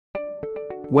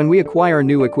When we acquire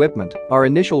new equipment, our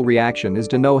initial reaction is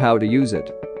to know how to use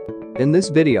it. In this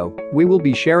video, we will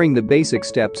be sharing the basic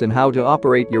steps in how to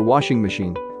operate your washing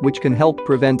machine, which can help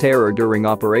prevent error during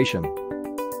operation.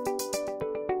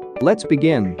 Let's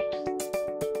begin.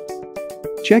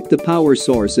 Check the power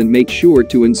source and make sure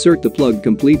to insert the plug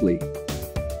completely.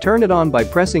 Turn it on by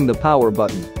pressing the power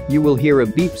button. You will hear a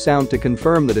beep sound to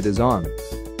confirm that it is on.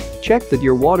 Check that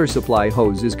your water supply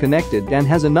hose is connected and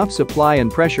has enough supply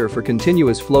and pressure for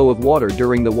continuous flow of water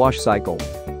during the wash cycle.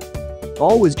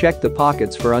 Always check the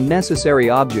pockets for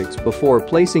unnecessary objects before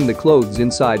placing the clothes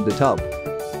inside the tub.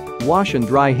 Wash and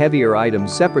dry heavier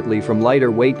items separately from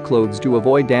lighter weight clothes to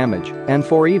avoid damage and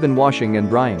for even washing and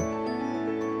drying.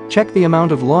 Check the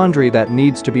amount of laundry that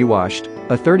needs to be washed.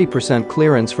 A 30%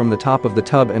 clearance from the top of the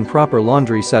tub and proper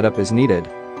laundry setup is needed.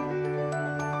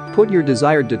 Put your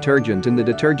desired detergent in the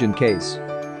detergent case.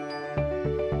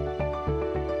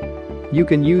 You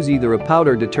can use either a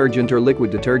powder detergent or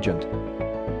liquid detergent.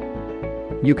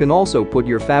 You can also put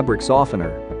your fabric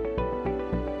softener.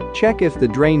 Check if the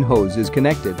drain hose is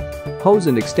connected. Hose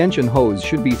and extension hose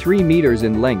should be 3 meters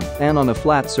in length and on a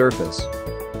flat surface.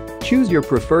 Choose your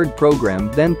preferred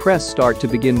program, then press start to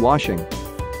begin washing.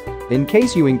 In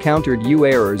case you encountered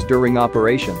errors during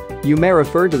operation, you may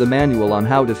refer to the manual on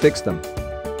how to fix them.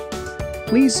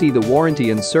 Please see the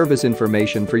warranty and service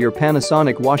information for your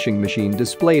Panasonic washing machine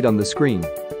displayed on the screen.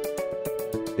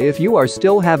 If you are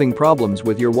still having problems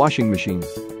with your washing machine,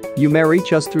 you may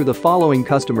reach us through the following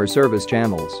customer service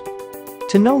channels.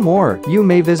 To know more, you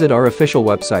may visit our official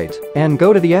website and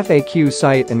go to the FAQ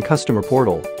site and customer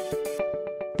portal.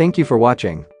 Thank you for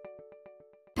watching.